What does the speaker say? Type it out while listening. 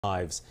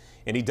lives.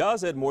 And he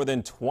does it more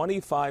than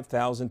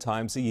 25,000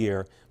 times a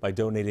year by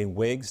donating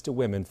wigs to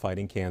women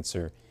fighting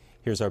cancer.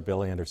 Here's our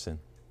Bill Anderson.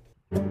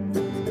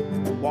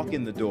 Walk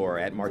in the door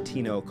at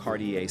Martino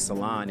Cartier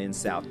salon in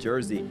South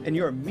Jersey, and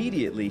you're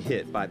immediately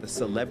hit by the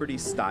celebrity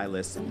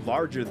stylist's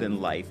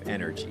larger-than-life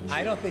energy.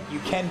 I don't think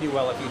you can do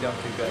well if you don't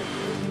do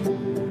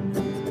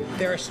good.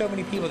 There are so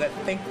many people that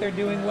think they're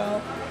doing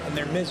well, and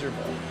they're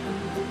miserable.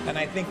 And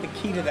I think the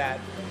key to that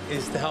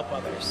is to help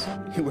others.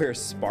 He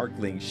wears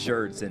sparkling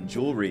shirts and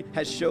jewelry,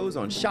 has shows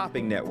on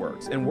shopping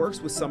networks, and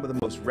works with some of the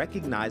most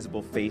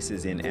recognizable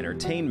faces in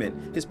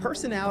entertainment. His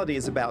personality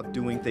is about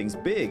doing things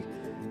big,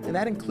 and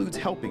that includes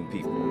helping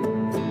people.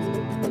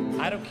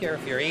 I don't care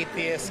if you're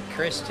atheist,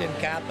 Christian,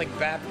 Catholic,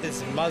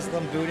 Baptist,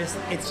 Muslim, Buddhist.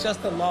 It's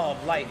just the law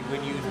of life.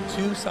 When you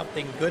do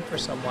something good for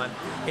someone,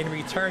 in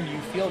return you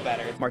feel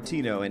better.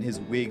 Martino and his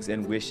Wigs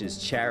and Wishes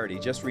charity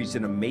just reached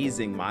an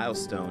amazing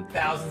milestone.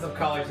 Thousands of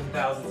colors and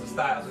thousands of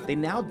styles. They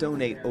now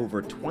donate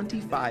over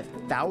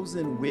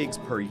 25,000 wigs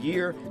per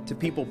year to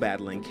people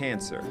battling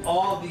cancer.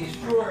 All these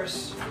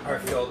drawers are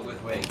filled with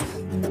wigs.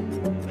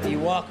 You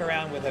walk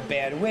around with a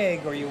bad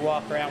wig, or you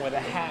walk around with a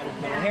hat with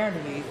no hair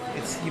underneath,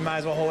 you might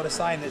as well hold a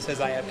sign that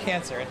says I have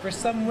cancer. And for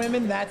some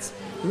women that's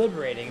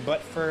liberating,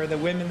 but for the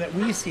women that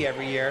we see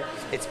every year,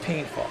 it's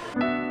painful.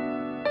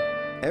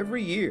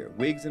 Every year,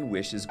 Wigs and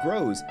Wishes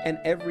grows, and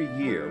every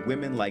year,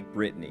 women like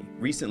Brittany,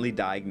 recently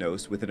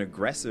diagnosed with an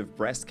aggressive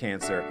breast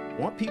cancer,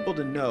 want people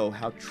to know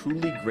how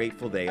truly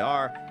grateful they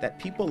are that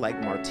people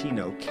like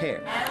Martino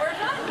care. And we're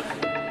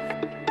done.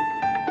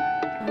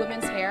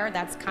 Women's hair,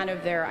 that's kind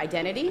of their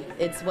identity.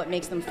 It's what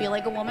makes them feel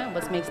like a woman,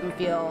 what makes them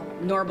feel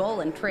normal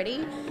and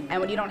pretty.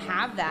 And when you don't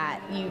have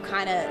that,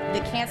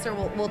 the cancer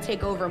will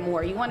take over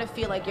more. You want to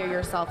feel like you're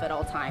yourself at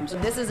all times.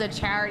 This is a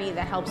charity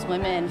that helps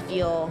women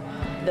feel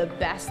the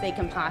best they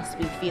can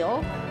possibly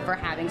feel for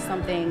having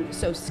something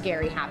so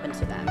scary happen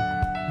to them.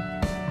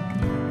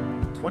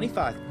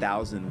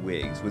 25,000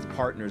 wigs with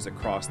partners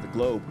across the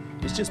globe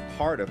is just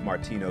part of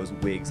Martino's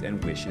Wigs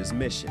and Wishes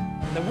mission.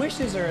 The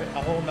wishes are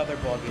a whole nother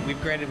ballgame. We've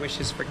granted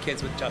wishes for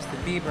kids with Justin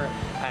Bieber,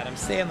 Adam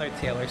Sandler,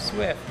 Taylor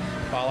Swift,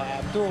 Paula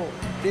Abdul,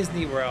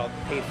 Disney World,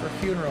 paid for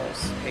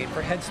funerals, paid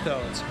for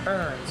headstones,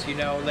 urns,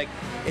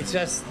 it's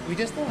just, we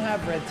just don't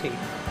have red tape.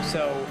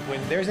 So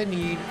when there's a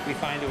need, we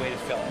find a way to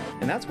fill it.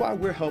 And that's why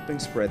we're helping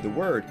spread the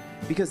word,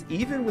 because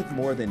even with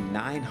more than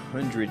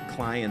 900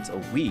 clients a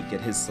week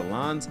at his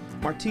salons,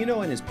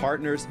 Martino and his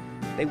partners,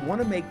 they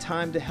want to make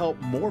time to help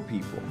more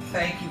people.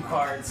 Thank you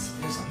cards,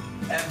 just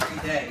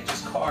every day,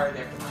 just card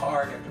after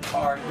card after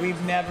card. We've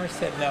never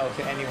said no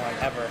to anyone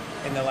ever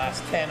in the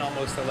last 10,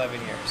 almost 11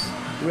 years.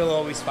 We'll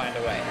always find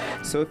a way.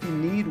 So if you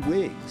need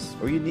wigs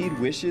or you need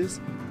wishes,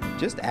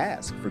 just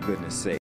ask, for goodness sake.